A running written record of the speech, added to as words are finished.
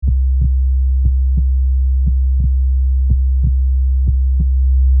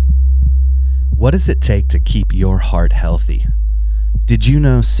What does it take to keep your heart healthy? Did you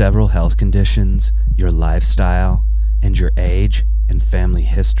know several health conditions, your lifestyle, and your age and family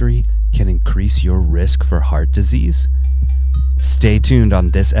history can increase your risk for heart disease? Stay tuned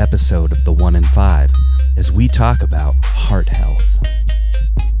on this episode of The 1 in 5 as we talk about heart health.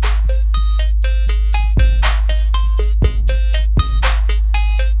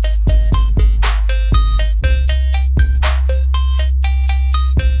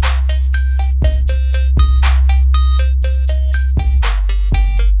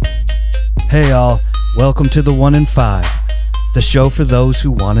 Hey y'all, welcome to The 1 in 5, the show for those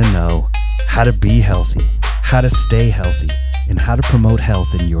who want to know how to be healthy, how to stay healthy, and how to promote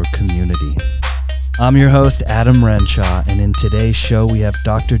health in your community. I'm your host, Adam Renshaw, and in today's show we have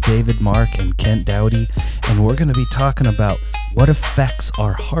Dr. David Mark and Kent Dowdy, and we're going to be talking about what affects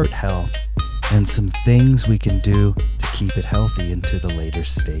our heart health and some things we can do to keep it healthy into the later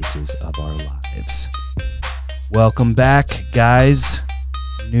stages of our lives. Welcome back, guys.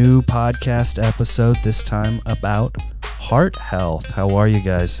 New podcast episode, this time about heart health. How are you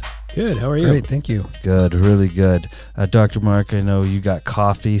guys? Good. How are you? Great. Thank you. Good. Really good. Dr. Mark, I know you got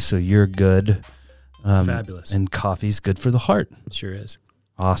coffee, so you're good. Fabulous. And coffee's good for the heart. It sure is.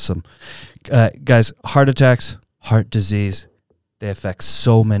 Awesome. Guys, heart attacks, heart disease, they affect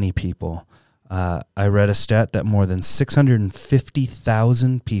so many people. I read a stat that more than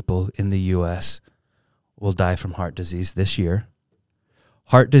 650,000 people in the U.S. will die from heart disease this year.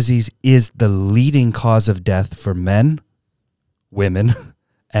 Heart disease is the leading cause of death for men, women,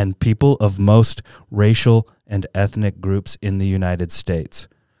 and people of most racial and ethnic groups in the United States.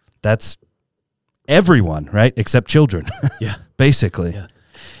 That's everyone, right? Except children. Yeah. Basically. Yeah.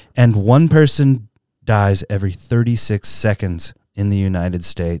 And one person dies every 36 seconds in the United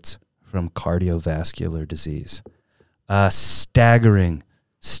States from cardiovascular disease. Staggering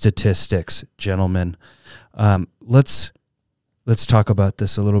statistics, gentlemen. Let's talk about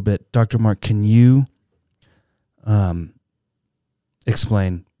this a little bit. Dr. Mark, can you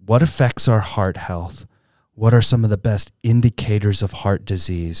explain what affects our heart health? What are some of the best indicators of heart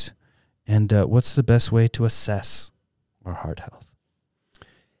disease? And what's the best way to assess our heart health?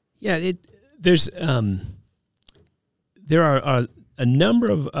 Yeah, there are a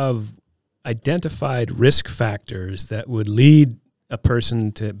number of identified risk factors that would lead a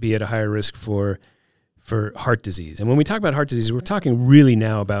person to be at a higher risk for heart disease. And when we talk about heart disease, we're talking really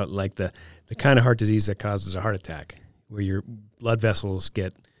now about like the kind of heart disease that causes a heart attack, where your blood vessels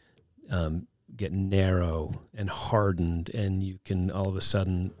get narrow and hardened, and you can all of a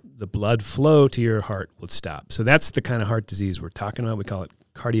sudden the blood flow to your heart will stop. So that's the kind of heart disease we're talking about. We call it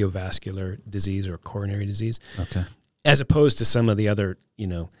cardiovascular disease or coronary disease. Okay. As opposed to some of the other,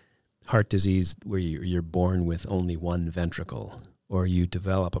 heart disease where you're born with only one ventricle, or you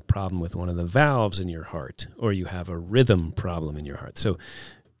develop a problem with one of the valves in your heart, or you have a rhythm problem in your heart. So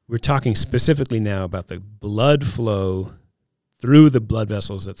we're talking specifically now about the blood flow through the blood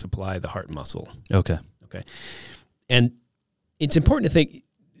vessels that supply the heart muscle. Okay. And it's important to think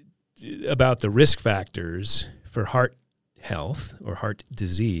about the risk factors for heart health or heart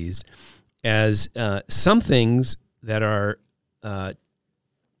disease as some things that are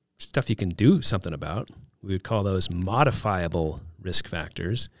stuff you can do something about. We would call those modifiable risk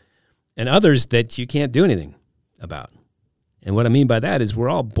factors, and others that you can't do anything about. And what I mean by that is we're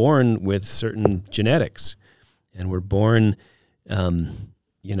all born with certain genetics, and we're born,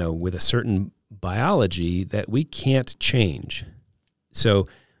 with a certain biology that we can't change. So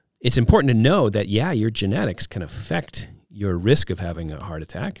it's important to know that, your genetics can affect your risk of having a heart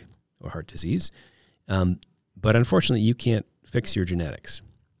attack or heart disease, but unfortunately you can't fix your genetics.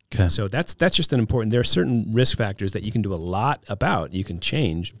 Okay. So that's just an important. There are certain risk factors that you can do a lot about. You can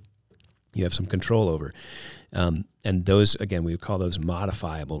change. You have some control over, and those, again, we would call those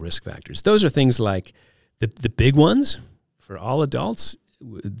modifiable risk factors. Those are things like the big ones for all adults.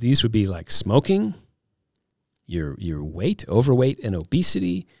 These would be like smoking, your weight, overweight, and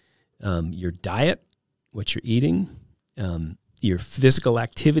obesity, your diet, what you're eating, your physical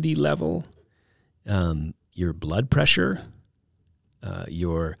activity level, your blood pressure.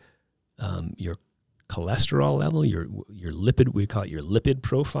 Your cholesterol level, your lipid, we call it your lipid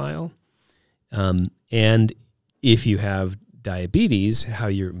profile, and if you have diabetes, how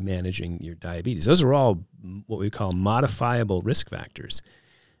you're managing your diabetes. Those are all what we call modifiable risk factors.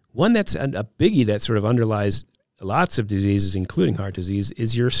 One that's a biggie that sort of underlies lots of diseases, including heart disease,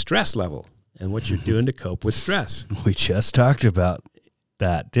 is your stress level and what you're doing to cope with stress. We just talked about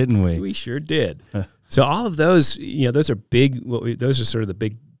that, didn't we? We sure did. So all of those, those are big. Those are sort of the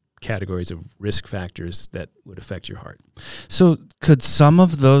big categories of risk factors that would affect your heart. So could some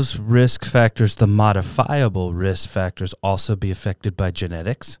of those risk factors, the modifiable risk factors, also be affected by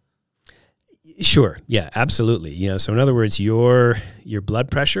genetics? Sure. Yeah, absolutely. So in other words, your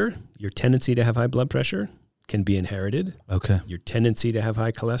blood pressure, your tendency to have high blood pressure can be inherited. Okay. Your tendency to have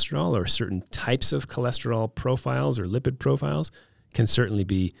high cholesterol or certain types of cholesterol profiles or lipid profiles can certainly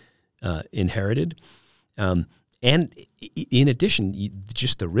be inherited. And in addition,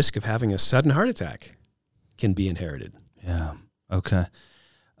 just the risk of having a sudden heart attack can be inherited. Yeah. Okay.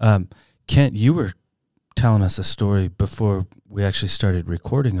 Kent, you were telling us a story before we actually started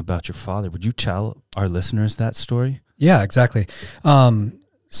recording about your father. Would you tell our listeners that story? Yeah, exactly.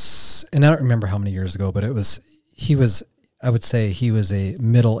 And I don't remember how many years ago, but I would say he was a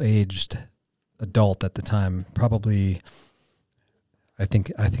middle-aged adult at the time. Probably, I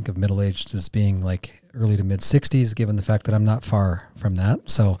think of middle-aged as being like early to mid-60s, given the fact that I'm not far from that.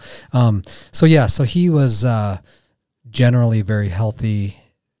 So he was generally very healthy,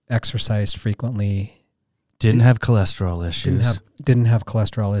 exercised frequently. Didn't have cholesterol issues. Didn't have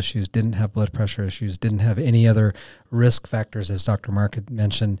cholesterol issues, didn't have blood pressure issues, didn't have any other risk factors, as Dr. Mark had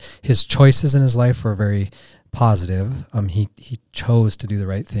mentioned. His choices in his life were very positive. He chose to do the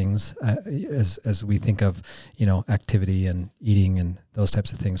right things as we think of, activity and eating and those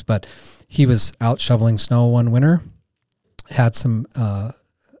types of things. But he was out shoveling snow one winter, had some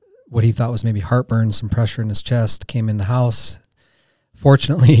what he thought was maybe heartburn, some pressure in his chest, came in the house.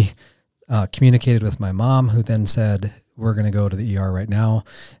 Fortunately, communicated with my mom, who then said, we're going to go to the ER right now.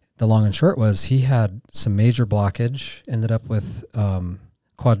 The long and short was he had some major blockage, ended up with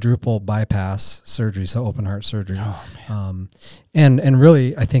quadruple bypass surgery, so open heart surgery. Oh, and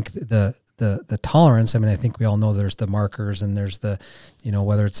really, I think the tolerance, I think we all know there's the markers and there's the,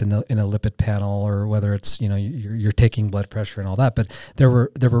 whether it's in a lipid panel or whether it's, you're taking blood pressure and all that. But there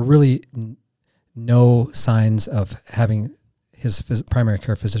were really no signs of having his primary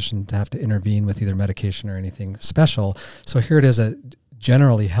care physician to have to intervene with either medication or anything special. So here it is, a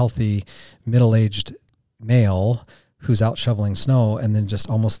generally healthy, middle-aged male who's out shoveling snow, and then just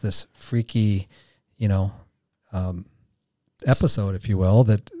almost this freaky, episode, if you will,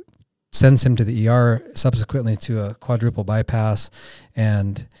 that sends him to the ER, subsequently to a quadruple bypass,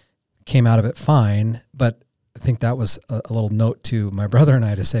 and came out of it fine. But I think that was a little note to my brother and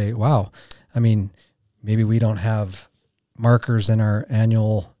I to say, wow, maybe we don't have markers in our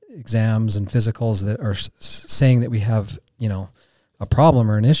annual exams and physicals that are saying that we have, a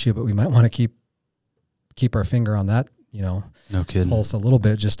problem or an issue, but we might want to keep our finger on that, no kidding, pulse a little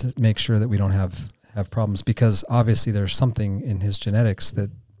bit, just to make sure that we don't have problems, because obviously there's something in his genetics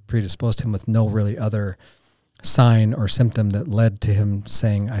that predisposed him with no really other sign or symptom that led to him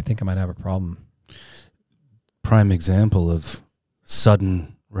saying, I think I might have a problem. Prime example of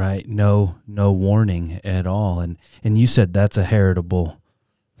sudden, right? No warning at all. And you said that's a heritable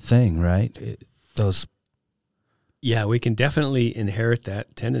thing, right? Yeah, we can definitely inherit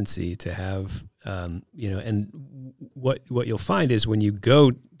that tendency to have, and what you'll find is when you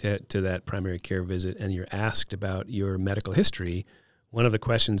go to that primary care visit and you're asked about your medical history, one of the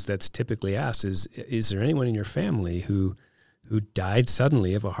questions that's typically asked is there anyone in your family who died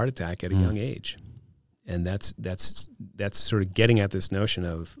suddenly of a heart attack at a young age? And that's sort of getting at this notion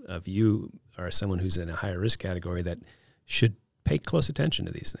of you are someone who's in a higher risk category that should pay close attention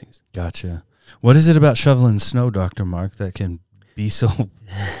to these things. Gotcha. What is it about shoveling snow, Dr. Mark, that can be so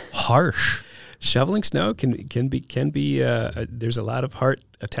harsh? Shoveling snow can be there's a lot of heart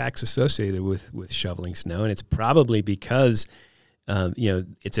attacks associated with shoveling snow, and it's probably because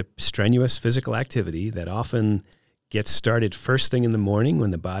it's a strenuous physical activity that often gets started first thing in the morning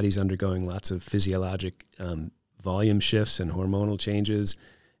when the body's undergoing lots of physiologic volume shifts and hormonal changes.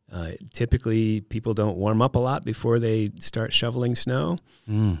 Typically, people don't warm up a lot before they start shoveling snow,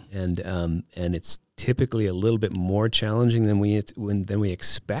 and it's typically a little bit more challenging than we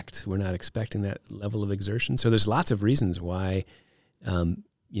expect. We're not expecting that level of exertion, so there's lots of reasons why,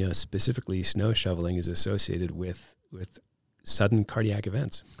 specifically snow shoveling is associated with sudden cardiac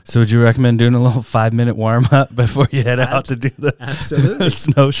events. So would you recommend doing a little 5-minute warm up before you head out to do the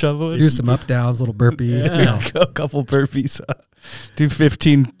snow shoveling? Do some up downs, little burpee. A couple burpees. Do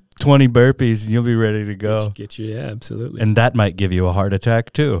 15, 20 burpees and you'll be ready to go. Get you, yeah, absolutely. And that might give you a heart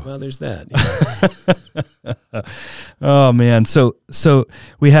attack too. Well, there's that. Yeah. Oh man. So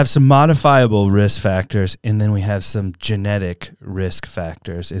we have some modifiable risk factors and then we have some genetic risk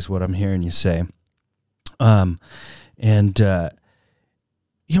factors is what I'm hearing you say. And,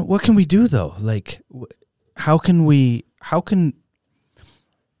 what can we do though? Like, let me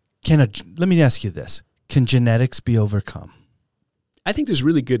ask you this. Can genetics be overcome? I think there's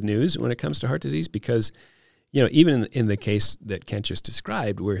really good news when it comes to heart disease because, even in the case that Kent just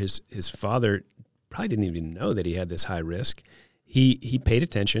described, where his father probably didn't even know that he had this high risk, he paid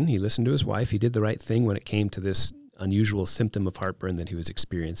attention, he listened to his wife, he did the right thing when it came to this unusual symptom of heartburn that he was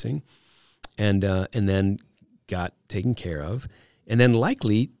experiencing, and then got taken care of, and then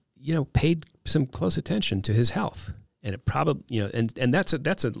likely, paid some close attention to his health. And it probably, and that's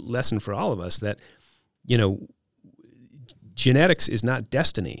a lesson for all of us that, genetics is not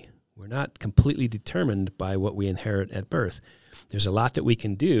destiny. We're not completely determined by what we inherit at birth. There's a lot that we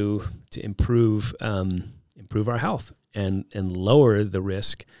can do to improve our health and lower the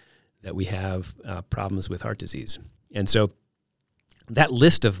risk that we have problems with heart disease. And so that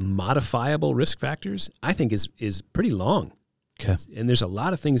list of modifiable risk factors, I think, is pretty long. Okay. And there's a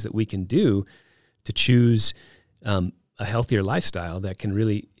lot of things that we can do to choose a healthier lifestyle that can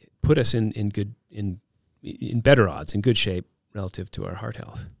really put us in better odds, in good shape relative to our heart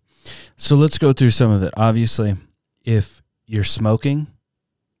health. So let's go through some of it. Obviously, if you're smoking,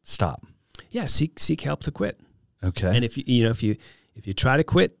 stop. Yeah, seek help to quit. Okay. And if you try to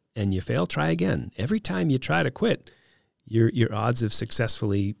quit and you fail, try again. Every time you try to quit, your odds of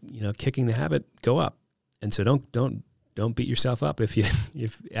successfully kicking the habit go up. And so don't beat yourself up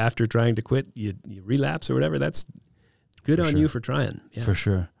if after trying to quit you relapse or whatever. That's good on you for trying. Yeah. For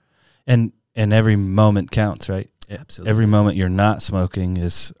sure. And every moment counts, right? Absolutely. Every moment you're not smoking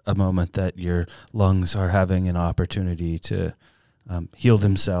is a moment that your lungs are having an opportunity to heal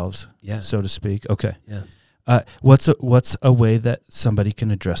themselves, so to speak. Okay. Yeah. What's a way that somebody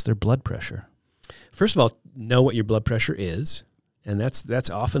can address their blood pressure? First of all, know what your blood pressure is, and that's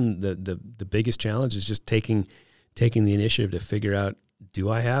often the biggest challenge is just taking the initiative to figure out, do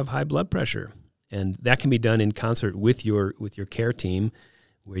I have high blood pressure? And that can be done in concert with your care team,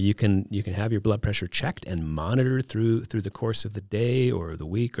 where you can have your blood pressure checked and monitored through the course of the day or the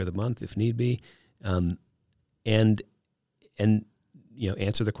week or the month if need be, and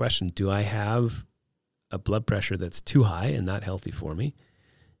answer the question, do I have a blood pressure that's too high and not healthy for me?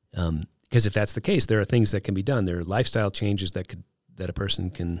 Because if that's the case, there are things that can be done. There are lifestyle changes that a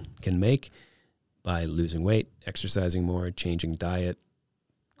person can make by losing weight, exercising more, changing diet,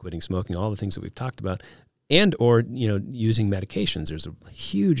 quitting smoking, all the things that we've talked about, and or using medications. There's a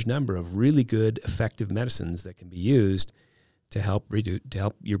huge number of really good, effective medicines that can be used to help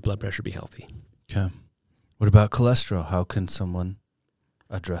your blood pressure be healthy. Okay. What about cholesterol? How can someone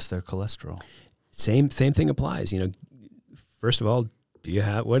address their cholesterol? Same thing applies. First of all,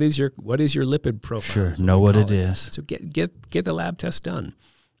 what is your lipid profile? Sure, know what it is. So get the lab test done.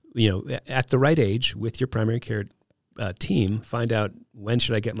 At the right age with your primary care team, find out when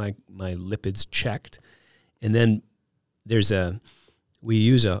should I get my lipids checked, and then it's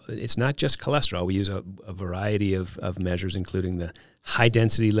not just cholesterol. We use a variety of measures, including the high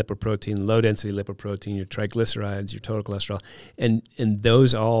density lipoprotein, low density lipoprotein, your triglycerides, your total cholesterol, and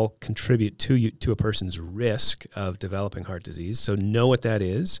those all contribute to a person's risk of developing heart disease. So know what that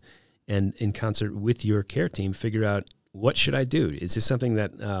is, and in concert with your care team, figure out, what should I do? Is this something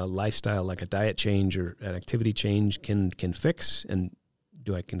that lifestyle, like a diet change or an activity change, can fix? And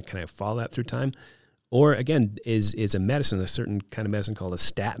can I follow that through time? Or again, is a medicine, a certain kind of medicine called a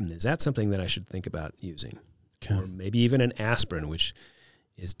statin, is that something that I should think about using? Okay. Or maybe even an aspirin, which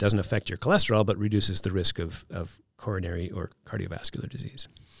doesn't affect your cholesterol but reduces the risk of coronary or cardiovascular disease.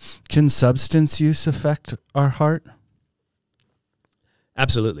 Can substance use affect our heart?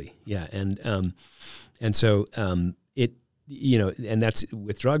 Absolutely, yeah, and so and that's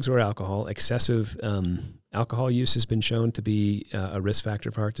with drugs or alcohol. Excessive alcohol use has been shown to be a risk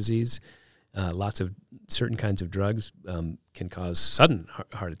factor for heart disease. Lots of certain kinds of drugs can cause sudden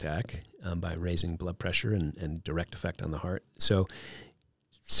heart attack by raising blood pressure and direct effect on the heart. So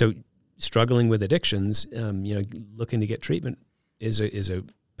struggling with addictions, looking to get treatment is a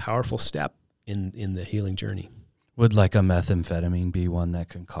powerful step in the healing journey. Would like a methamphetamine be one that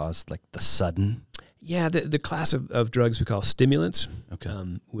can cause like the sudden? Yeah, the class of drugs we call stimulants. Okay.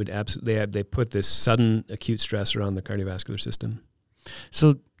 Would absolutely they put this sudden acute stressor on the cardiovascular system.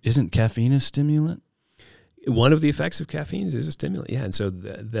 So isn't caffeine a stimulant? One of the effects of caffeine is a stimulant. Yeah, and so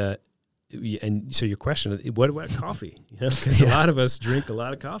so your question, what about coffee? Because a lot of us drink a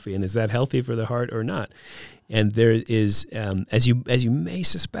lot of coffee, and is that healthy for the heart or not? And there is, as you may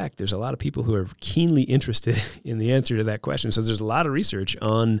suspect, there's a lot of people who are keenly interested in the answer to that question. So there's a lot of research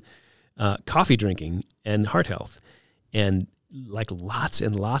on coffee drinking and heart health, and like lots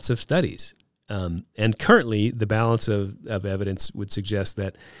and lots of studies. And currently, the balance of evidence would suggest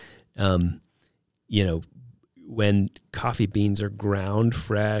that, when coffee beans are ground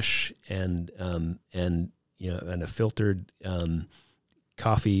fresh and a filtered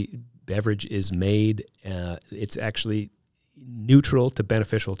coffee beverage is made, it's actually neutral to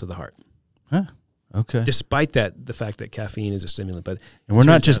beneficial to the heart. Huh. Okay. Despite the fact that caffeine is a stimulant, but And we're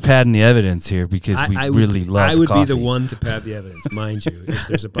not just padding the evidence here because we really love coffee. I would be the one to pad the evidence, mind you. If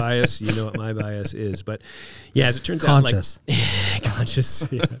there's a bias, you know what my bias is. But yeah, as it turns out, conscious,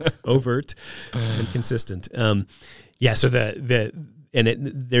 overt, and consistent. So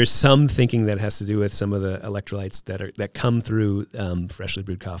there's some thinking that has to do with some of the electrolytes that come through freshly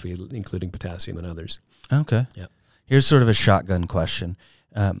brewed coffee, including potassium and others. Okay. Yeah. Here's sort of a shotgun question.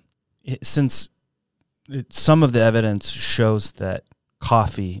 Since some of the evidence shows that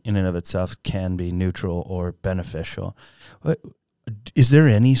coffee in and of itself can be neutral or beneficial, is there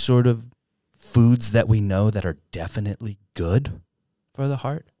any sort of foods that we know that are definitely good for the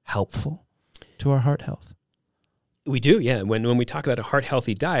heart, helpful to our heart health? We do, yeah. When we talk about a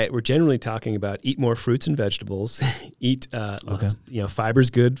heart-healthy diet, we're generally talking about eat more fruits and vegetables, eat lots, fiber's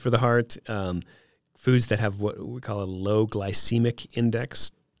good for the heart, foods that have what we call a low glycemic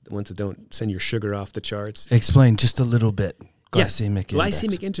index, the ones that don't send your sugar off the charts. Explain just a little bit. Glycemic index.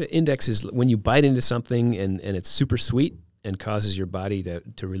 Glycemic index is when you bite into something and it's super sweet and causes your body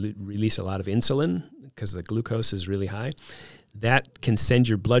to release a lot of insulin because the glucose is really high. That can send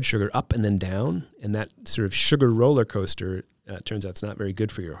your blood sugar up and then down, and that sort of sugar roller coaster turns out it's not very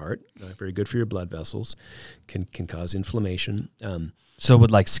good for your heart, not very good for your blood vessels, can cause inflammation. So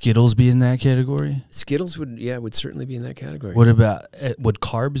would like Skittles be in that category? Skittles would certainly be in that category. What about, would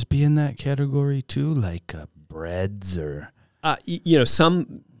carbs be in that category too, like breads or?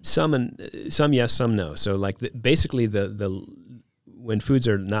 Some yes, some no. So like basically the when foods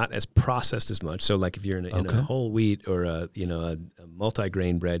are not as processed as much. So like if you're in a whole wheat or a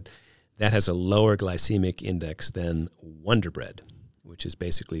multi-grain bread, that has a lower glycemic index than Wonder Bread, which is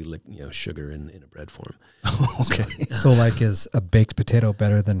basically sugar in a bread form. Okay. So like is a baked potato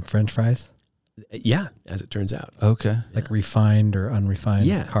better than French fries? Yeah, as it turns out. Okay. Like refined or unrefined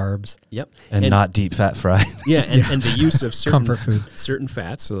carbs. Yep. And not deep fat fried. Yeah, and the use of comfort food, certain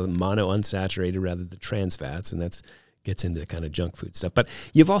fats, so monounsaturated rather than trans fats, and that's gets into kind of junk food stuff. But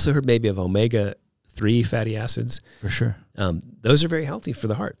you've also heard maybe of omega-3 fatty acids. For sure. Those are very healthy for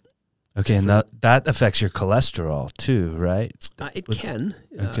the heart. Okay, and that affects your cholesterol too, right? It can.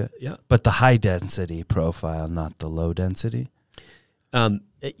 Okay. Yeah. But the high density profile, not the low density?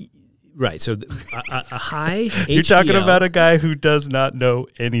 Right. So a high HDL. You're talking about a guy who does not know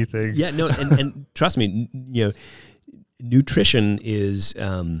anything. Yeah, no, and trust me, nutrition is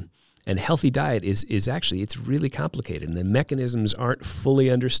and healthy diet is actually, it's really complicated, and the mechanisms aren't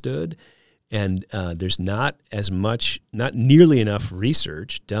fully understood, and there's not nearly enough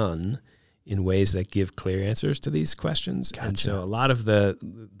research done in ways that give clear answers to these questions. Gotcha. And so a lot of the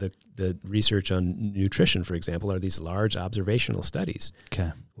research on nutrition, for example, are these large observational studies,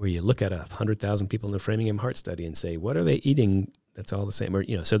 where you look at 100,000 people in the Framingham Heart Study and say, what are they eating that's all the same? Or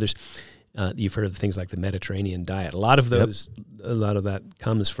so there's you've heard of things like the Mediterranean diet. A lot of that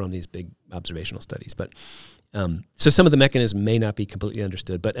comes from these big observational studies. But so some of the mechanism may not be completely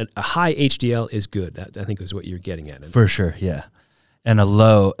understood, but a high HDL is good. That I think is what you're getting at. For sure, yeah. And a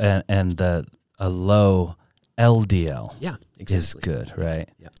low a low LDL is good, right?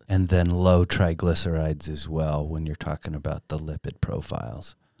 Yeah. And then low triglycerides as well when you're talking about the lipid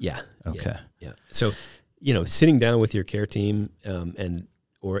profiles. Yeah. Okay. Yeah. So, sitting down with your care team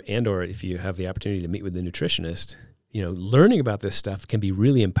or if you have the opportunity to meet with a nutritionist, learning about this stuff can be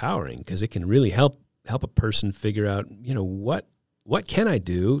really empowering because it can really help a person figure out, what can I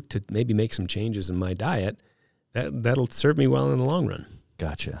do to maybe make some changes in my diet that'll serve me well in the long run.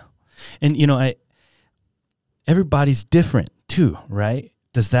 Gotcha. And everybody's different too, right?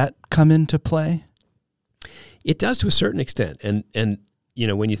 Does that come into play? It does to a certain extent. And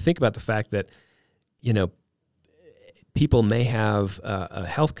when you think about the fact that, people may have a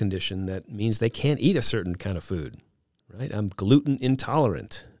health condition that means they can't eat a certain kind of food, right? I'm gluten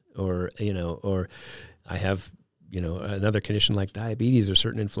intolerant, or I have, another condition like diabetes or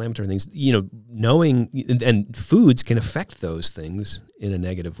certain inflammatory things, knowing, and foods can affect those things in a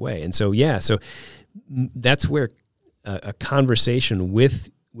negative way. And so, that's where a conversation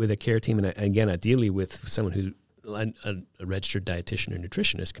with a care team, and again, ideally with someone who, a registered dietitian or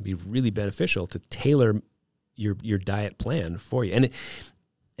nutritionist, can be really beneficial to tailor your diet plan for you. And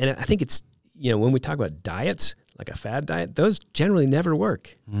I think it's, when we talk about diets, like a fad diet, those generally never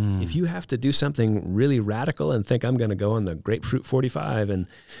work. If you have to do something really radical and think I'm going to go on the grapefruit 45 and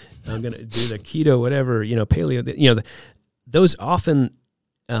I'm going to do the keto, whatever, paleo, those often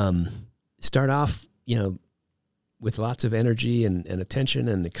start off, with lots of energy and attention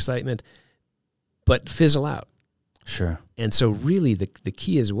and excitement, but fizzle out. Sure. And so really the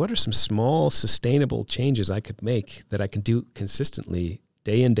key is, what are some small sustainable changes I could make that I can do consistently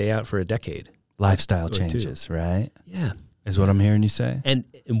day in, day out for a decade? Lifestyle Or changes, right? Yeah. Is what I'm hearing you say. And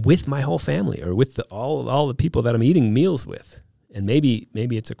with my whole family, or with all the people that I'm eating meals with. And maybe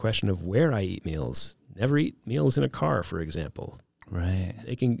it's a question of where I eat meals. Never eat meals in a car, for example. Right.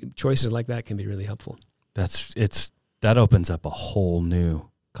 Making choices like that can be really helpful. That opens up a whole new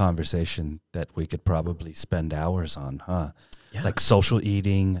conversation that we could probably spend hours on, huh? Yeah. Like social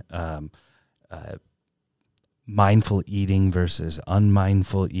eating, mindful eating versus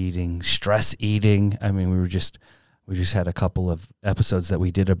unmindful eating, stress eating. I mean, we just had a couple of episodes that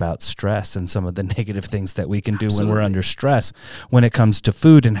we did about stress and some of the negative things that we can do when we're under stress when it comes to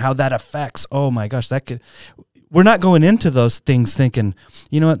food and how that affects. Oh my gosh, we're not going into those things thinking,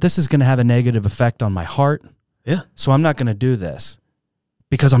 you know what, this is going to have a negative effect on my heart. Yeah. So I'm not going to do this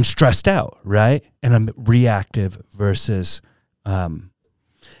because I'm stressed out, right? And I'm reactive versus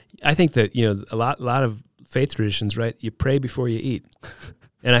I think that, a lot of faith traditions, right? You pray before you eat.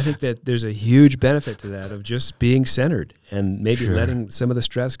 And I think that there's a huge benefit to that, of just being centered and maybe letting some of the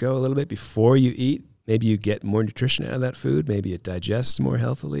stress go a little bit before you eat. Maybe you get more nutrition out of that food. Maybe it digests more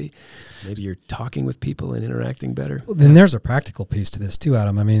healthily. Maybe you're talking with people and interacting better. Well, then there's a practical piece to this too,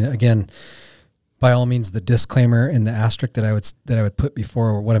 Adam. I mean, again, by all means, the disclaimer and the asterisk that I would put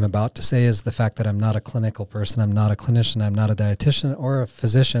before what I'm about to say is the fact that I'm not a clinical person. I'm not a clinician. I'm not a dietitian or a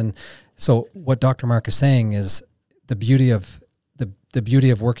physician. So what Dr. Mark is saying is the beauty of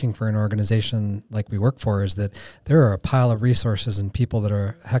working for an organization like we work for is that there are a pile of resources and people that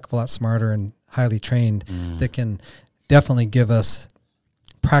are a heck of a lot smarter and highly trained that can definitely give us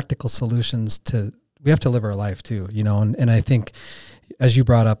practical solutions we have to live our life too, and I think as you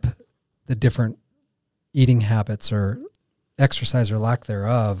brought up the different eating habits or exercise or lack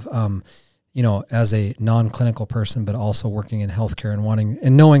thereof, as a non-clinical person, but also working in healthcare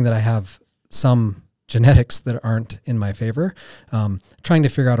and knowing that I have some genetics that aren't in my favor, trying to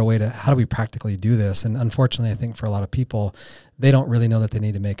figure out a way to, how do we practically do this? And unfortunately, I think for a lot of people, they don't really know that they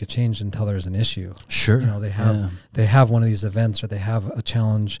need to make a change until there's an issue. Sure. They have one of these events or they have a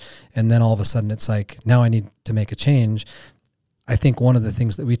challenge, and then all of a sudden it's like, now I need to make a change. I think one of the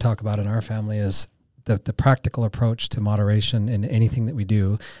things that we talk about in our family is the practical approach to moderation in anything that we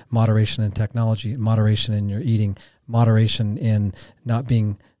do, moderation in technology, moderation in your eating, moderation in not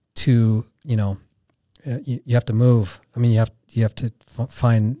being too, you have to move. I mean, you have to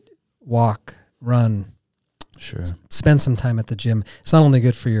walk, run, sure, spend some time at the gym. It's not only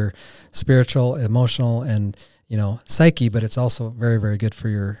good for your spiritual, emotional, and psyche, but it's also very, very good for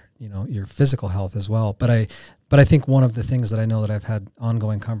your your physical health as well. But I think one of the things that I know that I've had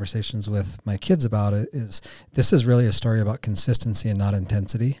ongoing conversations with my kids about it is this is really a story about consistency and not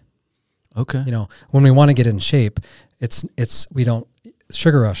intensity. Okay. When we want to get in shape, we don't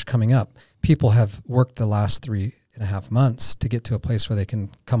sugar rush coming up. People have worked the last 3.5 months to get to a place where they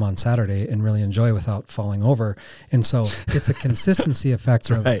can come on Saturday and really enjoy without falling over. And so it's a consistency effect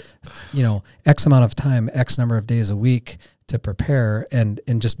of, right. X amount of time, X number of days a week to prepare and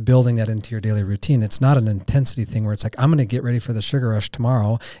just building that into your daily routine. It's not an intensity thing where it's like, I'm going to get ready for the sugar rush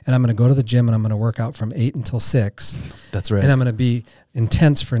tomorrow and I'm going to go to the gym and I'm going to work out from 8 until 6. That's right. And I'm going to be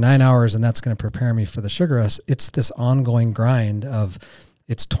intense for 9 hours and that's going to prepare me for the sugar rush. It's this ongoing grind of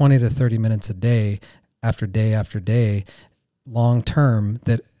it's 20 to 30 minutes a day after day after day, long term,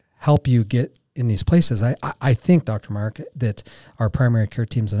 that help you get in these places. I think, Dr. Mark, that our primary care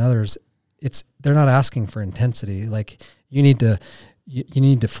teams and others, they're not asking for intensity. Like you need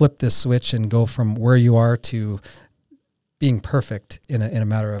to flip this switch and go from where you are to being perfect in a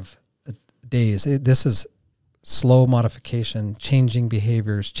matter of days. This is slow modification, changing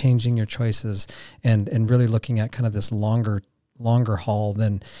behaviors, changing your choices, and really looking at kind of this longer haul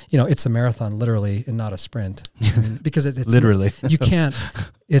than, it's a marathon literally and not a sprint. I mean, because it's literally, you can't,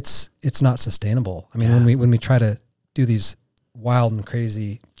 it's not sustainable. I mean, when we try to do these wild and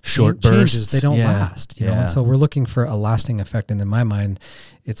crazy short changes, bursts, they don't last, you know? And so we're looking for a lasting effect. And in my mind,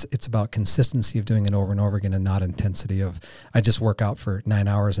 it's about consistency of doing it over and over again and not intensity of, I just work out for 9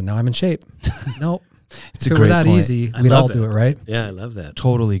 hours and now I'm in shape. Nope. It's if a it were great that point. easy, we'd all do it, right? Yeah, I love that.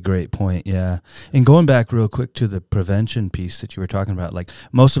 Totally great point. Yeah. And going back real quick to the prevention piece that you were talking about, like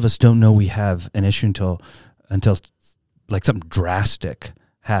most of us don't know we have an issue until like something drastic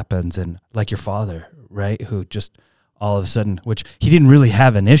happens. And like your father, right? Who just all of a sudden, which he didn't really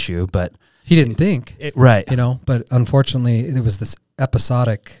have an issue, but he didn't think, right. But unfortunately it was this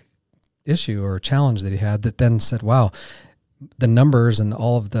episodic issue or challenge that he had that then said, wow, the numbers and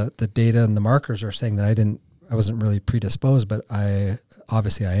all of the data and the markers are saying that I wasn't really predisposed, but I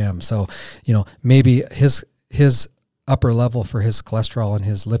am. So, maybe his his upper level for his cholesterol and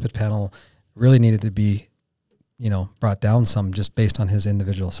his lipid panel really needed to be, brought down some just based on his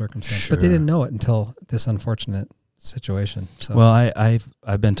individual circumstance. Sure. But they didn't know it until this unfortunate situation. So. Well,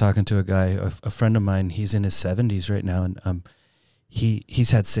 I've been talking to a guy, a friend of mine. He's in his 70s right now, and he's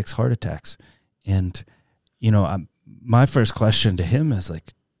had 6 heart attacks. And my first question to him is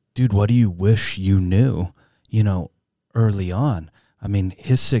like, dude, what do you wish you knew, early on? I mean,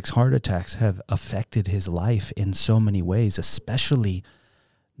 his 6 heart attacks have affected his life in so many ways, especially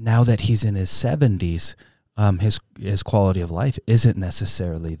now that he's in his 70s. His quality of life isn't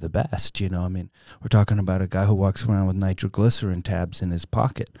necessarily the best. I mean, we're talking about a guy who walks around with nitroglycerin tabs in his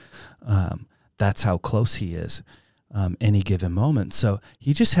pocket. That's how close he is any given moment. So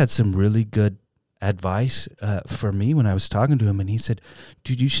he just had some really good advice for me when I was talking to him, and he said,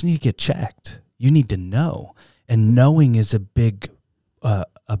 dude, you just need to get checked. You need to know. And knowing is a big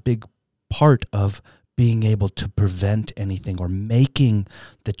part of being able to prevent anything or making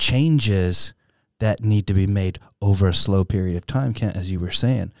the changes that need to be made over a slow period of time, Kent, as you were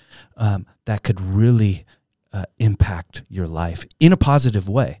saying, that could really impact your life in a positive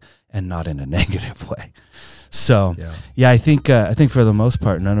way and not in a negative way. So, I think for the most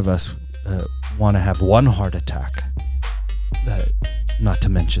part, none of us want to have 1 heart attack, not to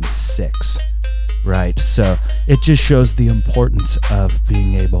mention 6, right? So it just shows the importance of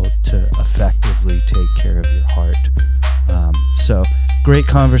being able to effectively take care of your heart. So great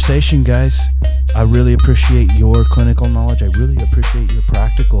conversation, guys. I really appreciate your clinical knowledge. I really appreciate your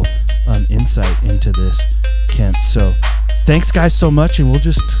practical insight into this, Kent. So thanks, guys, so much, and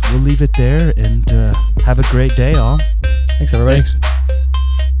we'll leave it there, and have a great day, all. Thanks, everybody. Thanks.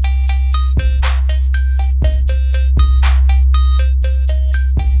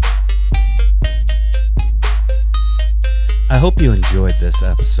 I hope you enjoyed this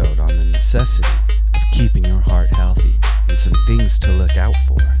episode on the necessity of keeping your heart healthy and some things to look out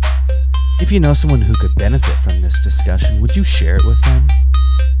for. If you know someone who could benefit from this discussion, would you share it with them?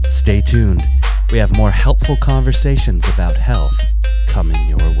 Stay tuned. We have more helpful conversations about health coming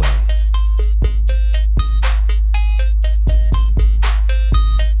your way.